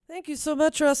Thank you so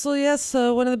much, Russell. Yes,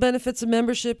 one of the benefits of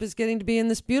membership is getting to be in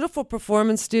this beautiful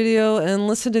performance studio and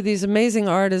listen to these amazing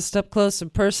artists up close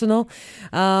and personal.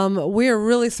 We are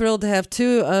really thrilled to have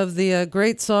two of the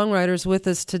great songwriters with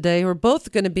us today. We're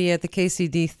both going to be at the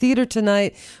KCD Theater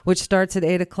tonight, which starts at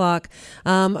 8 o'clock.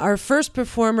 Our first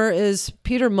performer is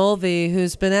Peter Mulvey,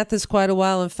 who's been at this quite a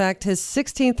while. In fact, his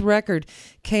 16th record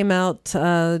came out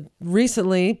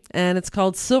recently, and it's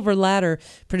called Silver Ladder,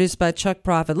 produced by Chuck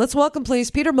Prophet. Let's welcome,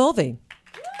 please, Peter Mulvey.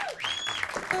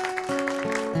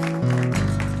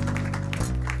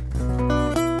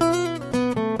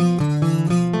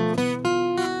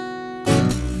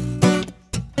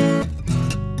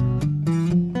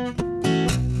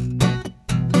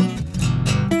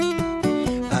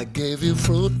 I gave you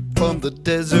fruit from the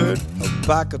desert, a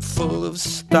pocket full of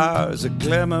stars, a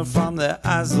glimmer from the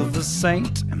eyes of a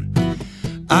saint.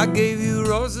 I gave you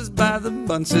roses by the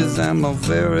bunches and my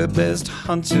very best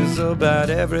hunches about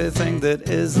everything that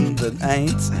isn't that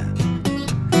ain't.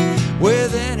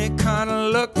 With any kind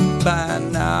of luck by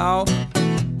now,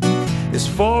 it's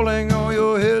falling on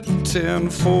your head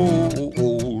tenfold.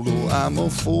 Oh, I'm a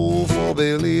fool for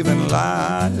believing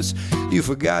lies you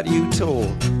forgot you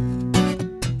told.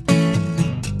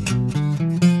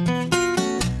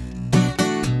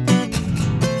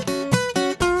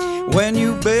 When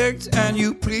you begged and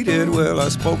you pleaded, well, I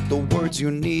spoke the words you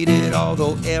needed,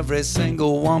 although every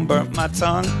single one burnt my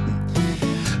tongue.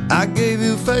 I gave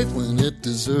you faith when it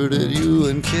deserted you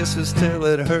and kisses till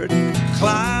it hurt.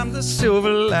 Climbed the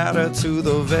silver ladder to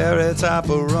the very top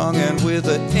of rung, and with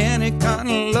any kind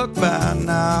of luck by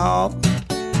now,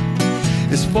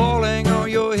 it's falling on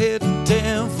your head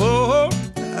tenfold.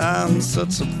 I'm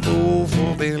such a fool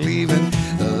for believing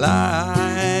the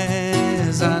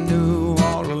lies I knew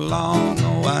all along.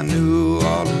 Oh, I knew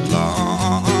all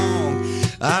along.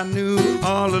 I knew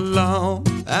all along.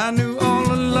 I knew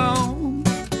all along.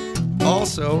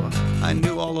 Also, I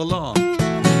knew all along.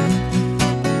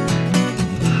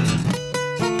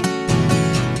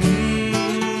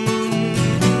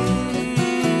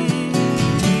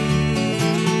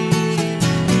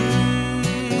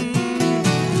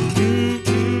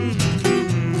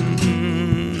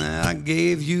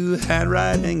 Gave you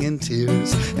handwriting and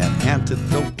tears, an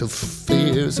antidote to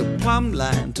fears, a plumb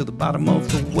line to the bottom of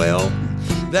the well.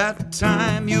 That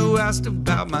time you asked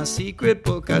about my secret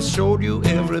book, I showed you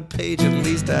every page, at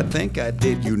least I think I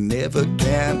did. You never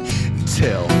can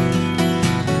tell.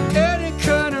 Any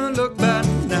kind of look back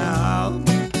now,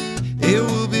 it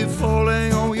will be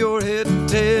falling on your head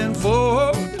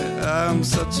tenfold. I'm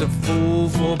such a fool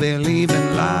for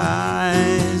believing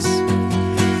lies.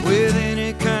 With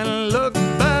any kind of look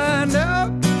by now,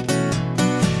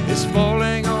 it's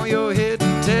falling on your head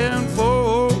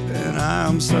tenfold. And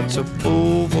I'm such a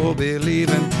fool for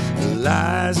believing the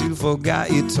lies you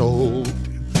forgot you told.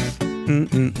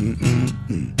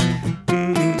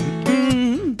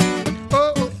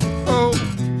 Oh, oh.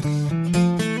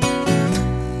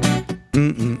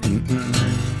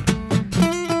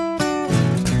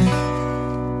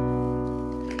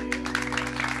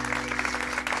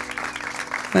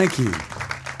 Thank you.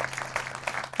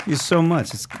 Thank you so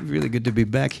much. It's really good to be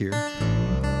back here.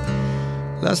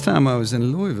 Last time I was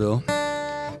in Louisville,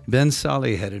 Ben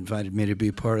Solly had invited me to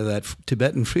be part of that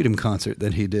Tibetan Freedom concert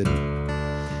that he did.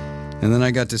 And then I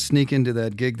got to sneak into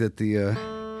that gig that the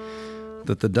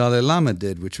Dalai Lama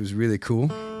did, which was really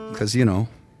cool, because, you know,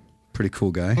 pretty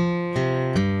cool guy.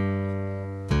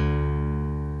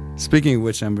 Speaking of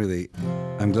which, I'm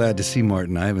glad to see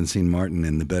Martin. I haven't seen Martin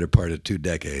in the better part of 2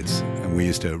 decades. And we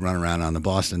used to run around on the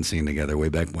Boston scene together way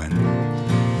back when.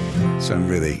 So I'm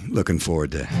really looking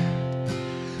forward to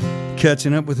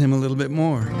catching up with him a little bit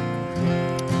more.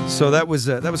 So that was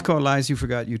called Lies You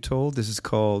Forgot You Told. This is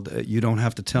called You Don't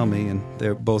Have to Tell Me. And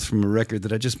they're both from a record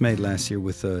that I just made last year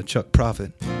with Chuck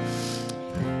Prophet,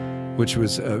 which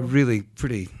was a really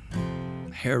pretty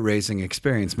hair-raising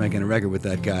experience making a record with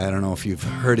that guy. I don't know if you've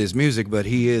heard his music, but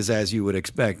he is as you would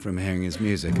expect from hearing his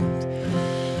music.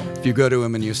 If you go to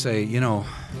him and you say, you know,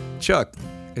 Chuck,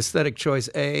 aesthetic choice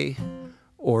A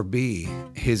or B,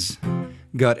 his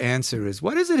gut answer is,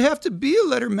 why does it have to be a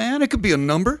letter, man? It could be a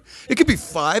number. It could be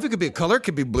 5. It could be a color. It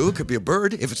could be blue. It could be a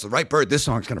bird. If it's the right bird, this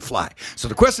song's going to fly. So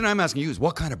the question I'm asking you is,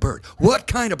 what kind of bird? What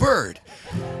kind of bird?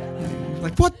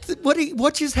 Like,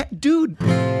 what just dude?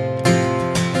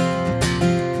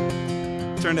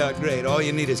 Turned out great. All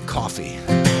you need is coffee.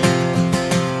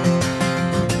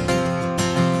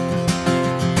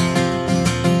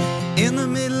 In the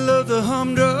middle of the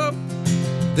humdrum,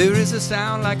 there is a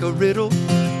sound like a riddle.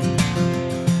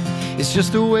 It's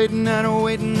just a waiting and a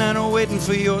waiting and a waiting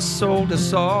for your soul to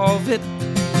solve it.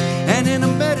 And in a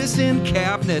medicine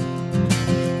cabinet,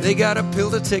 they got a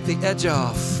pill to take the edge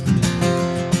off.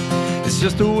 It's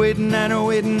just a waiting and a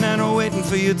waiting and a waiting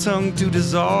for your tongue to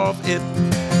dissolve it.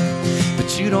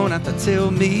 But you don't have to tell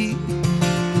me.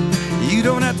 You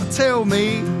don't have to tell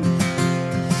me.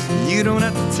 You don't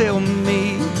have to tell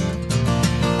me.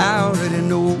 I already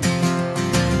know.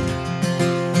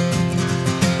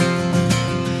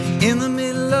 In the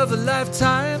middle of a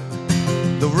lifetime,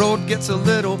 the road gets a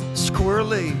little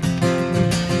squirrely.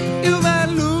 You might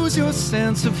lose your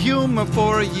sense of humor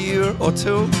for a year or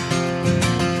two.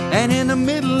 And in the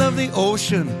middle of the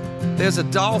ocean, there's a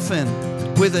dolphin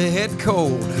with a head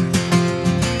cold.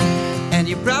 And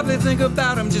you probably think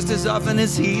about him just as often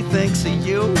as he thinks of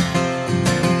you.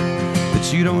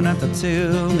 But you don't have to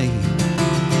tell me.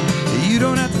 You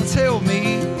don't have to tell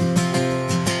me.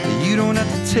 You don't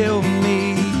have to tell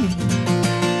me.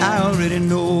 I already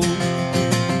know.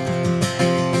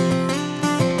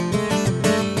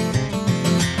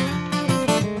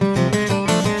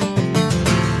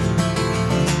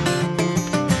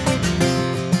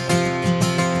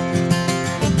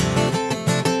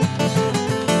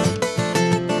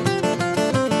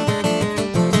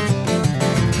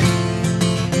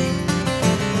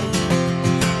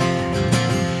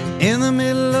 In the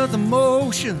middle of the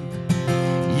motion,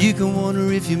 you can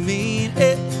wonder if you mean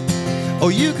it,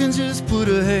 or you can just put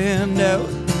a hand out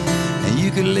and you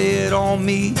can lay it on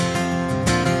me.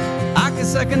 I can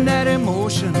second that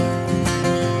emotion.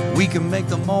 We can make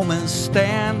the moment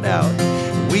stand out.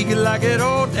 We can lock it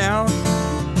all down,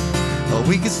 or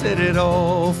we can set it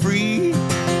all free.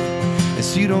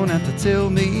 Yes, you don't have to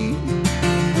tell me.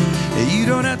 You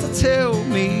don't have to tell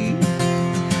me.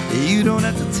 You don't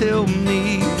have to tell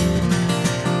me.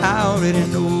 I already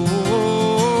know.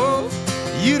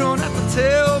 You don't have to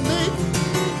tell me.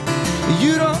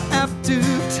 You don't have to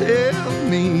tell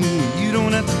me. You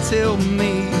don't have to tell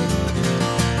me.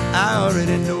 I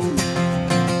already know.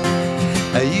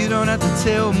 You don't have to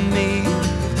tell me.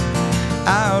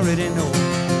 I already know.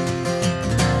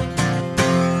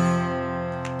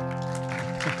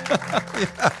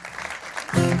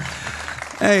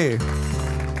 Hey,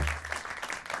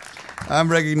 I'm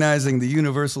recognizing the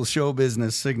universal show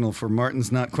business signal for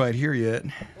Martin's not quite here yet.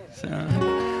 So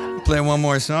I'll play one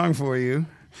more song for you.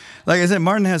 Like I said,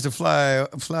 Martin has to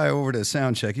fly over to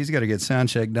sound check. He's got to get sound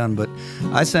check done, but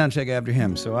I sound check after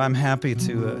him. So I'm happy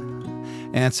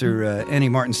to answer any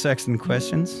Martin Sexton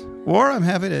questions, or I'm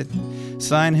happy to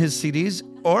sign his CDs,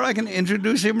 or I can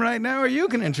introduce him right now, or you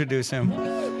can introduce him.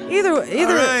 Either All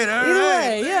right.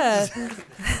 way, yeah.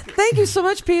 Thank you so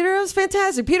much, Peter. It was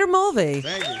fantastic. Peter Mulvey.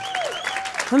 Thank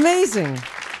you. Amazing.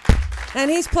 And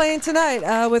he's playing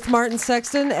tonight with Martin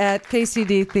Sexton at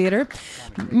KCD Theater.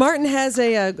 Martin has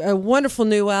a wonderful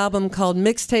new album called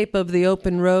Mixtape of the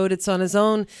Open Road. It's on his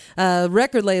own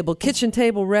record label, Kitchen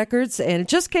Table Records, and it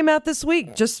just came out this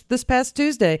week, just this past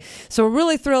Tuesday. So we're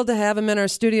really thrilled to have him in our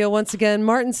studio once again.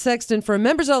 Martin Sexton for a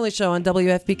members-only show on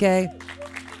WFPK.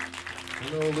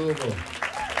 Hello, Louisville.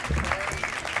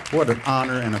 What an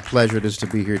honor and a pleasure it is to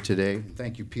be here today.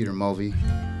 Thank you, Peter Mulvey.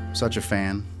 Such a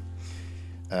fan.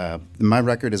 My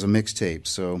record is a mixtape,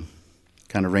 so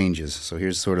kind of ranges. So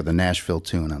here's sort of the Nashville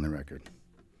tune on the record.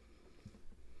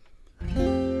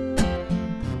 In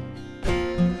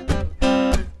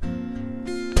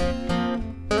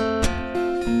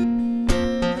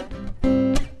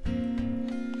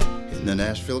the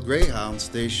Nashville Greyhound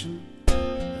station,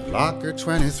 Locker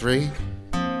 23,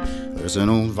 there's an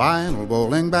old vinyl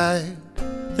bowling bag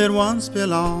that once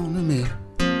belonged to me.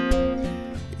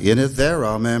 In it there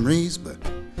are memories, but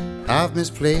I've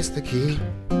misplaced the key.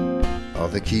 All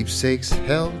the keepsakes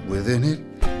held within it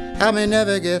I may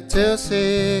never get to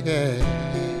see again.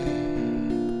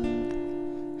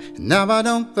 Now I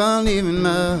don't believe in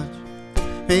much.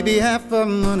 Maybe half of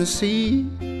them wanna see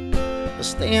us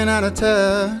staying out of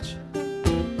touch,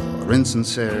 or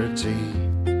insincerity,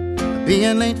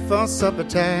 being late for supper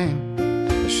time,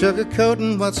 or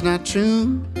sugarcoating what's not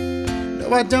true.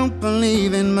 No, I don't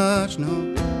believe in much,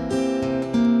 no,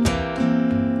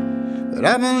 but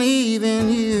I believe in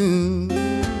you.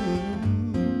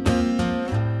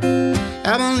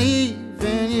 I believe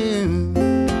in you.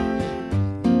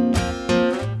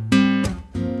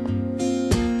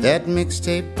 That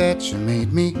mixtape that you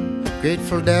made me,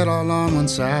 Grateful Dead all on one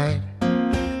side.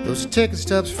 Those ticket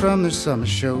stubs from their summer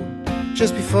show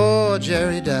just before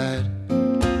Jerry died.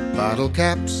 Bottle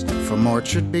caps from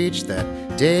Orchard Beach,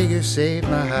 that day you saved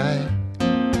my hide.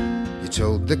 You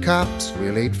told the cops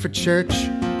we're late for church.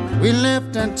 We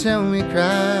left until we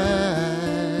cried.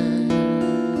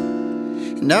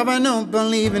 Now I don't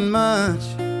believe in much.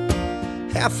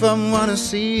 Half of them wanna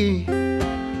see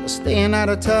staying out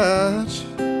of touch,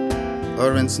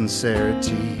 or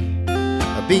insincerity,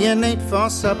 or being late for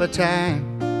supper time,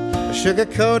 or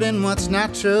sugarcoating what's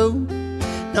not true.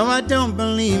 No, I don't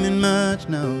believe in much,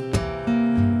 no.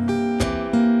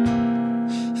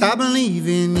 I believe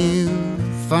in you.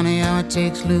 Funny how it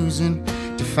takes losing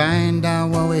to find out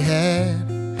what we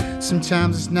had.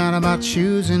 Sometimes it's not about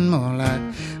choosing, more like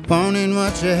wanting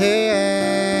what you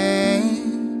had.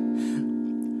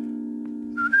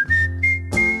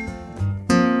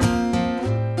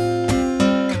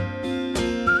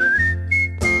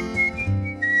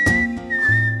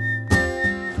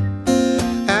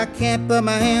 I can't put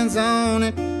my hands on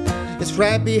it. It's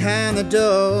right behind the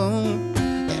door.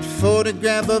 That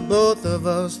photograph of both of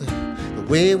us, the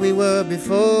way we were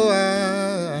before.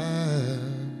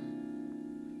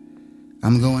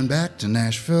 I'm going back to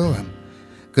Nashville. I'm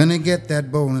gonna get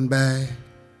that bowling bag.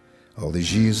 All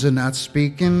these years of not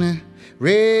speaking,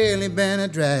 really been a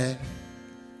drag.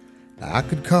 I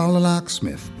could call a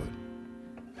locksmith, but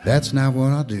that's not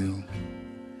what I'll do.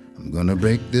 I'm gonna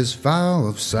break this vow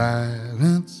of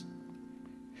silence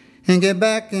and get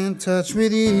back in touch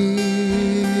with you.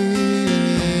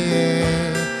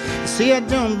 See, I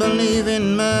don't believe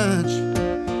in much.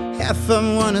 Half of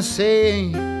them wanna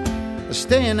say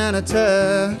staying out of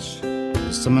touch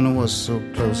with someone who was so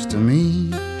close to me.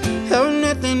 Oh,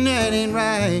 nothing that ain't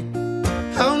right.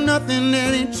 Oh, nothing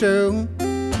that ain't true.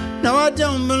 No, I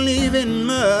don't believe in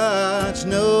much,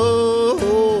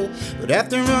 no. But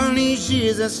after all these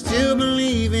years, I still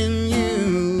believe in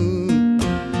you.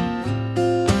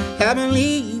 I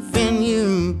believe in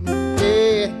you,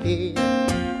 yeah.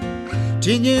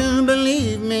 Do you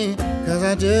believe me? 'Cause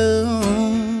I do.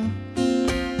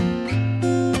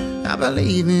 I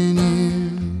believe in you.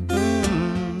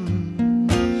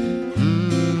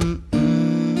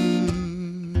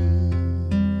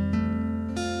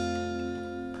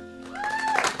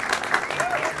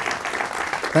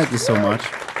 Thank you so much.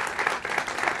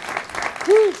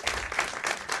 Woo.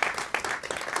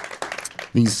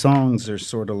 These songs are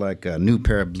sort of like a new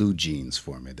pair of blue jeans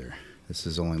for me. This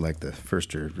is only like the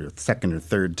first or second or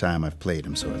third time I've played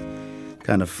them, so it's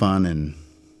kind of fun and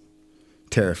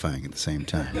terrifying at the same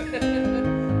time.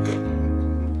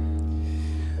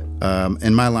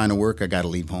 In my line of work, I got to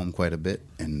leave home quite a bit,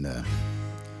 and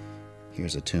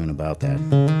here's a tune about that.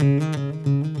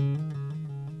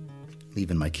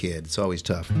 Leaving my kid, it's always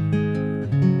tough.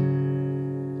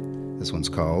 This one's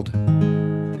called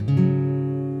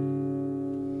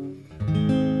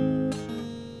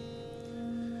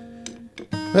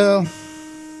the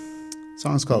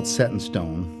song's called Set in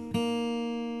Stone.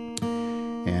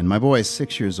 And my boy is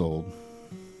 6 years old,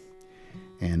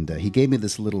 and he gave me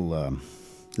this little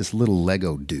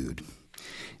Lego dude,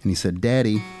 and he said,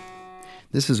 "Daddy,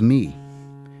 this is me,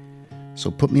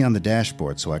 so put me on the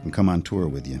dashboard so I can come on tour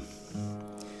with you."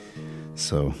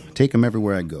 So take him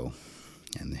everywhere I go,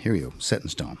 and here you go, Set in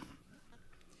Stone.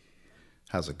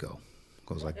 How's it go? It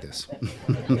goes like this.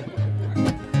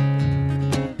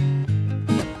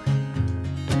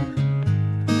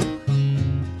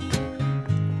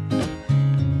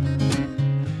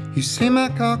 You see my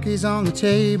car keys on the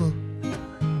table,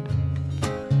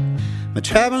 my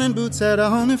traveling boots out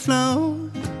on the floor.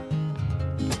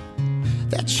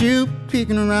 That's you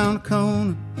peeking around the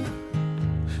corner,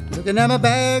 looking at my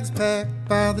bags packed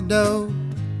by the door.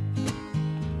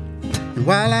 And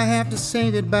while I have to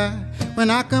say goodbye, when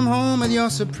I come home with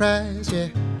your surprise, yeah,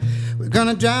 we're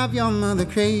gonna drive your mother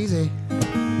crazy.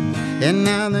 And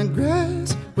now the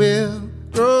grass will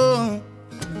grow,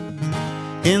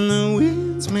 and the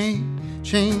winds may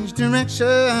change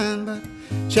direction, but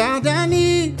child, I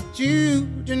need you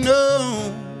to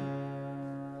know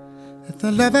that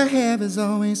the love I have is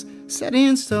always set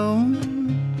in stone.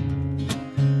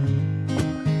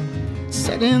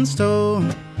 Set in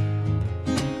stone.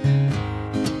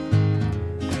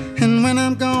 And when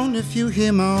I'm gone, if you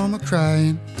hear mama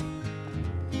crying,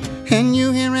 and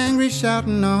you hear angry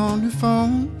shouting on the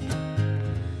phone,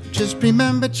 just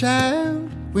remember, child,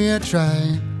 we are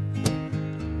trying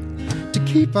to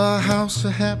keep our house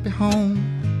a happy home.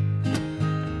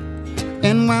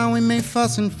 And while we may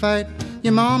fuss and fight,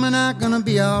 your mom and I gonna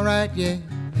be alright, yeah.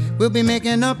 We'll be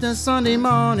making up till Sunday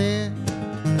morning,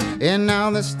 and now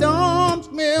the storms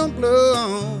will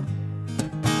blow,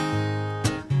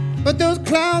 but those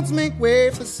clouds make way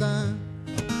for sun.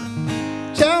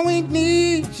 Child, we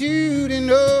need you to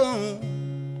know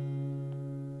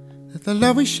that the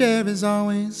love we share is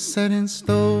always set in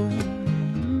stone.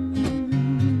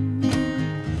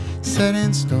 Set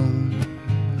in stone.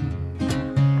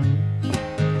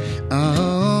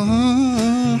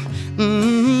 Oh,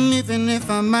 even if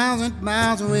I'm miles and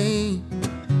miles away,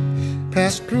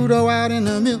 past Pluto out in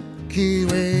the Milky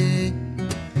Way.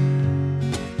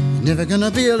 You're never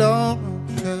gonna be alone,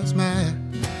 'cause my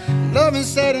love is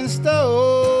set in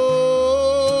stone.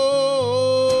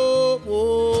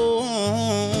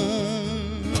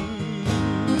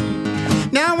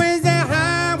 Now is that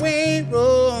highway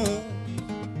road.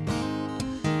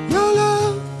 Your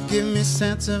love give me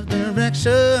sense of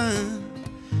direction.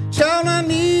 Child, I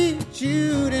need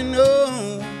you to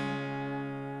know.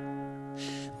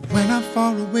 When I'm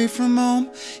far away from home,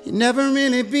 you never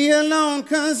really be alone,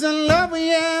 'cause the love we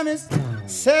have is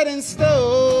set in stone.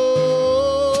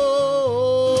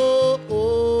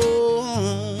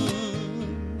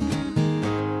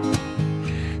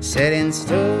 Set in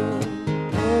stone.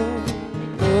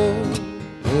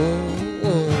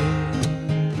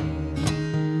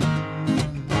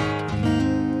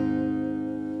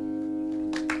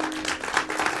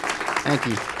 Thank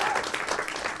you.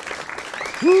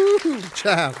 Woo,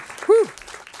 child. Woo.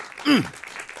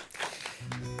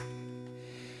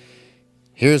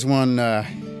 Here's one. I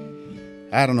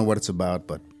don't know what it's about,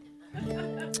 but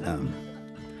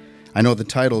I know the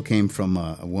title came from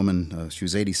a woman. She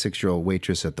was 86-year-old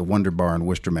waitress at the Wonder Bar in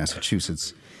Worcester,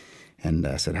 Massachusetts, and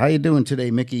I said, "How you doing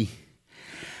today, Mickey?"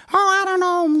 "Oh, I don't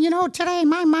know. You know, today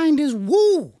my mind is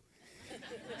woo."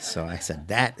 So I said,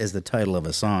 that is the title of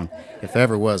a song, if there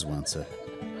ever was one. So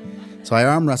I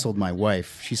arm wrestled my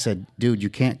wife. She said, "Dude,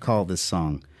 you can't call this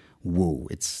song woo.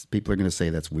 People are going to say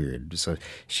that's weird." So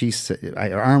she said, I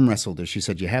arm wrestled her. She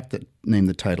said, "You have to name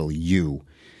the title You."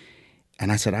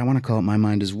 And I said, "I want to call it My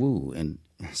Mind Is Woo." And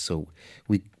so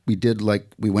we did,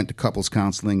 like, we went to couples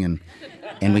counseling and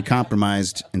we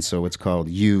compromised. And so it's called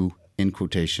You, in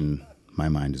quotation, My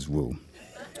Mind Is Woo.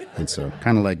 And so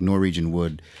kind of like Norwegian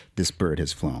wood, this bird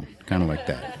has flown. Kind of like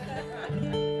that.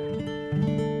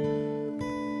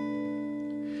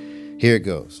 Here it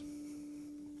goes.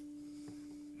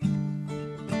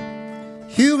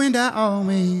 You and I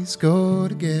always go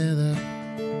together,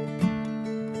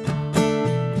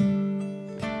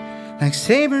 like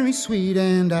savory sweet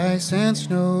and ice and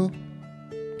snow.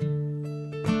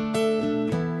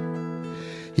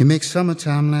 You make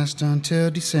summertime last until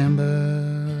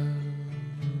December.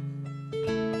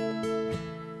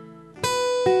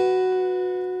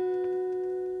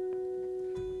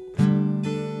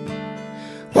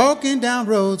 Walking down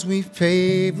roads we've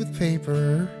paved with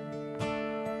paper,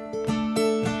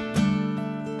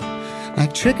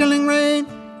 like trickling rain,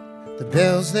 the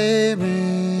bells they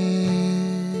ring.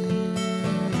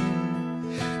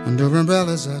 Under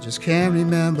umbrellas I just can't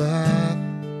remember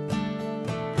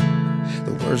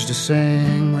the words to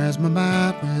sing. Where's my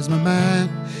mind, where's my mind?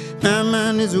 My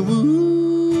mind is a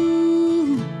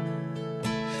woo,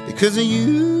 because of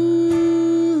you.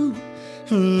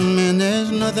 And there's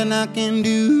nothing I can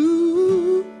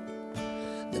do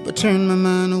that but turn my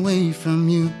mind away from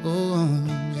you. Oh,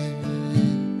 yeah.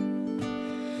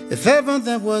 If ever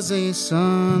there was a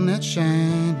sun that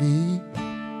shined me,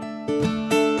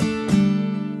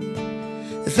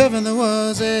 if ever there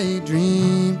was a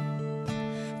dream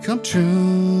come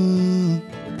true,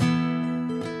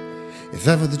 if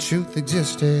ever the truth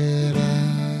existed,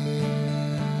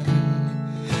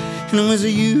 and it was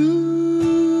you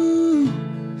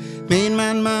made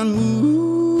my mind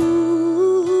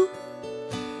move.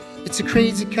 It's a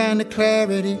crazy kind of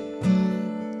clarity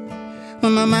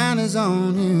when my mind is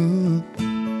on you.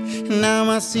 And now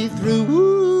I see through.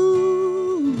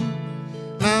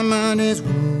 My mind is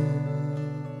woo.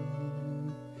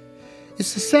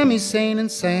 It's a semi-sane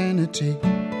insanity.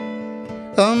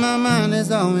 Oh, my mind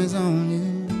is always on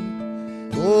you.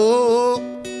 Oh,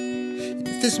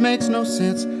 if this makes no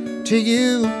sense to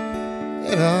you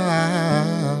at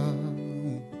all,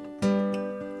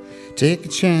 take a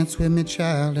chance with me,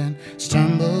 child, and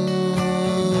stumble.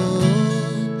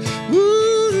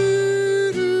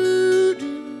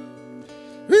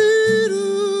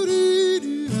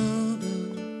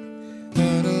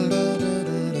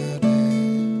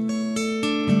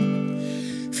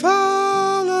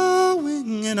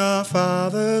 Following in our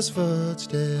Father's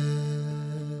footsteps,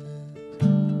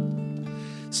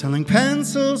 selling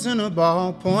pencils in a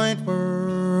ballpoint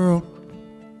world.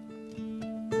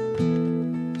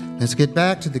 Let's get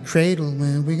back to the cradle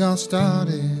where we all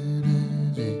started.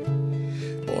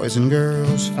 Boys and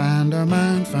girls, find our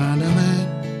mind, find our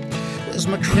mind. Where's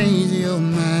my crazy old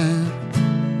mind?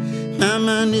 My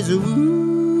mind is a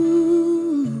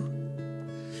woo,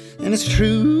 and it's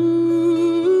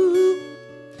true.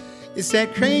 It's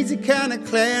that crazy kind of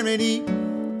clarity.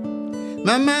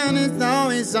 My mind is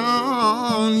always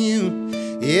on you.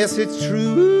 Yes, it's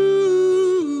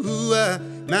true.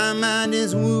 My mind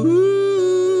is woo.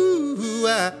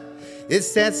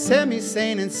 It's that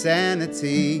semi-sane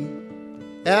insanity.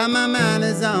 Yeah, my mind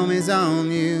is always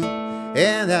on you.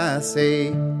 And I say,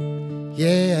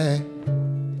 yeah,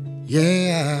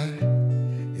 yeah,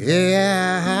 yeah, yeah.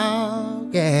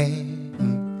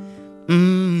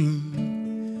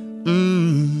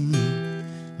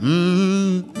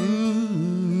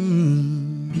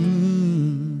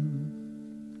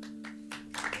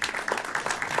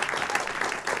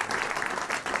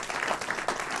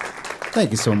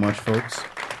 Thank you so much, folks.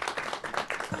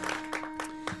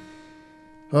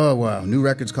 Oh, wow. New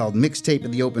record's called Mixtape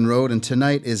of the Open Road, and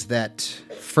tonight is that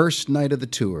first night of the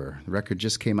tour. The record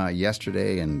just came out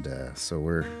yesterday, and so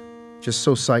we're just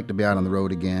so psyched to be out on the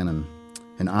road again,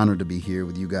 and honored to be here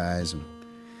with you guys. And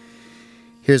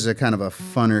here's a kind of a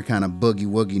funner, kind of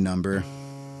boogie-woogie number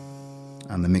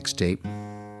on the mixtape.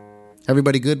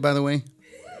 Everybody good, by the way?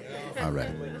 All right.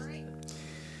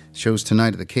 Show's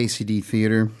tonight at the KCD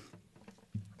Theater,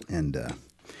 and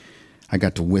I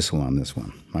got to whistle on this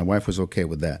one. My wife was okay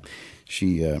with that.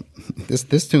 She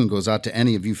this tune goes out to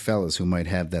any of you fellas who might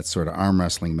have that sort of arm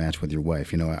wrestling match with your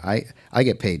wife. You know, I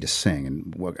get paid to sing,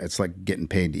 and it's like getting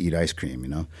paid to eat ice cream. You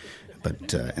know,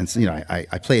 but and so, you know,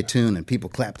 I play a tune and people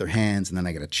clap their hands, and then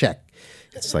I get a check.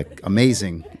 It's like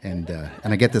amazing, and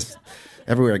I get this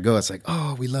everywhere I go. It's like,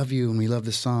 oh, we love you and we love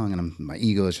this song, and my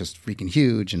ego is just freaking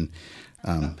huge, and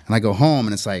I go home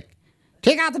and it's like,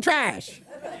 take out the trash.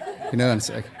 You know, and it's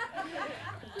like.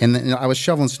 And then, you know, I was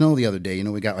shoveling snow the other day. You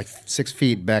know, we got like 6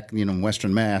 feet back, you know, in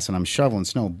Western Mass, and I'm shoveling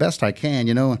snow best I can,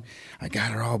 you know. I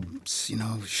got her all, you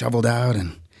know, shoveled out,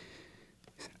 and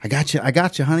I got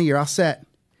you, honey. You're all set.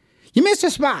 You missed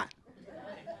a spot.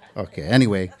 Okay,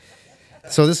 anyway.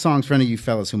 So this song's for any of you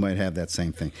fellas who might have that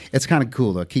same thing. It's kind of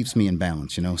cool, though. It keeps me in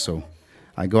balance, you know. So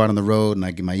I go out on the road,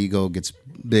 and my ego gets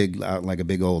big, out like a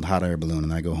big old hot air balloon,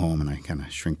 and I go home, and I kind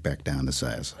of shrink back down to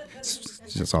size.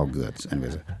 It's all good.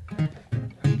 Anyways.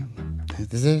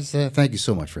 Thank you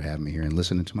so much for having me here and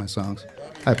listening to my songs.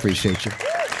 I appreciate you.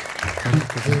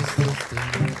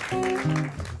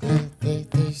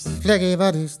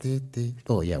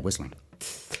 Oh, yeah, whistling.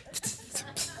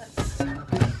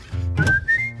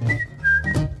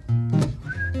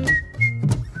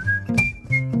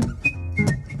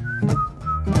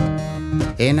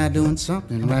 Ain't I doing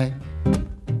something right?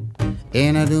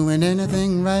 Ain't I doing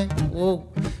anything right? Oh,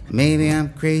 maybe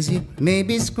I'm crazy,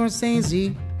 maybe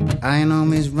Scorsese. I ain't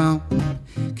always wrong.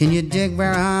 Can you dig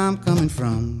where I'm coming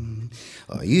from?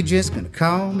 Or you just gonna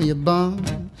call me a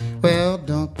bum? Well,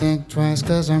 don't think twice,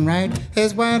 'cause I'm right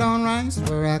as white on rice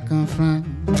where I come from.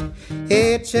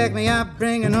 Hey, check me out,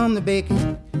 bringing home the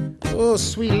bacon. Oh,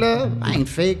 sweet love, I ain't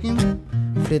faking.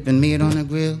 Flipping meat on the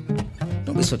grill.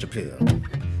 Don't be such a pill.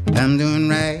 I'm doing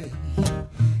right.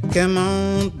 Come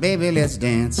on, baby, let's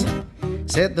dance.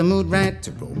 Set the mood right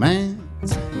to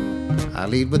romance. I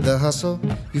lead with the hustle,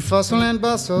 you fussle and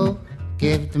bustle.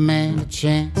 Give the man a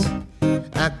chance.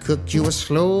 I cook you a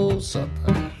slow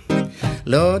supper.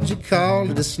 Lord, you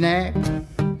call it a snack.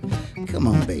 Come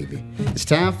on, baby, it's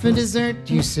time for dessert,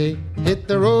 you say. Hit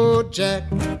the road, Jack.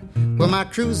 Well, my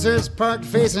cruiser's parked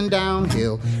facing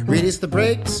downhill. Release the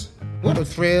brakes, what a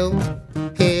thrill.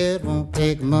 It won't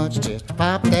take much just to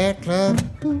pop that club.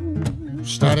 Ooh,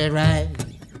 start it right.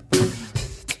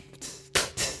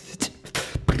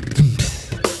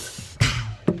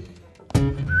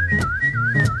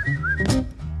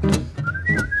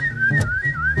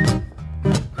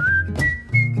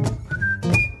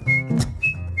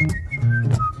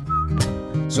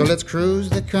 So let's cruise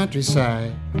the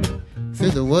countryside,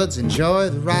 through the woods, enjoy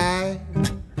the ride.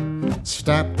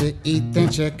 Stop to eat, then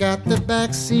check out the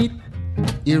back seat.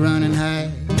 You run and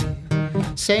hide.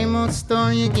 Same old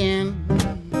story again,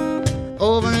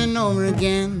 over and over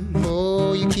again.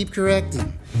 Oh, you keep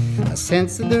correcting a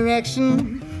sense of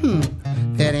direction.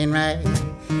 That ain't right.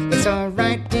 It's all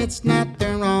right, it's not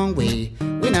the wrong way.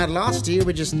 We're not lost here,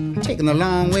 we're just taking the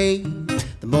long way.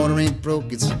 The motor ain't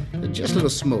broke, it's just a little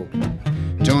smoke.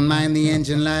 Don't mind the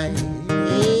engine light.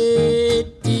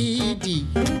 A-D-D.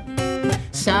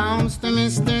 Sounds the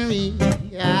mystery.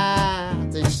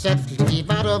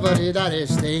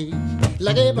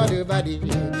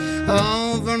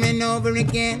 Over and over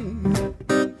again.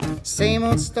 Same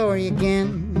old story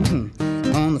again.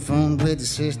 On the phone with the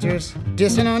sisters,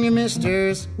 dissing on your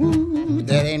misters. Ooh,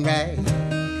 that ain't right.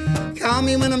 Call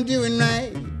me when I'm doing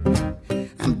right.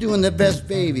 I'm doing the best,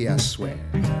 baby, I swear.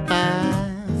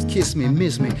 Kiss me,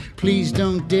 miss me, please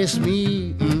don't diss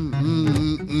me.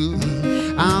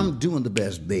 I'm doing the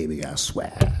best, baby, I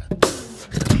swear.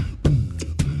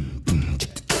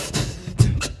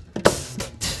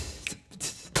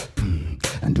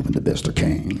 I'm doing the best I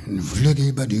can.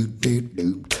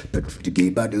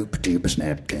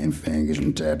 Snap them fingers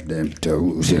and tap them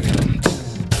toes.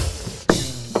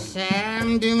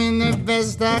 I'm doing the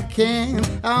best I can.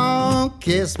 Oh,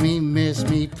 kiss me, miss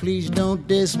me, please don't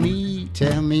diss me.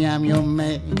 Tell me I'm your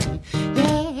man.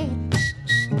 Yeah.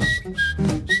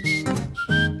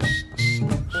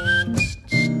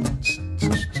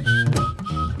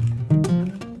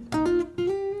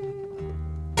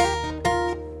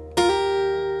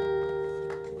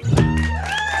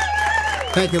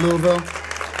 Thank you, Louisville.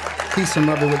 Peace and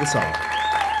love with us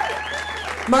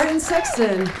all. Martin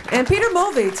Sexton and Peter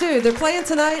Mulvey, too. They're playing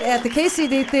tonight at the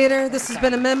KCD Theater. This has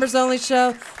been a members-only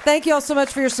show. Thank you all so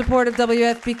much for your support of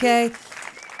WFPK.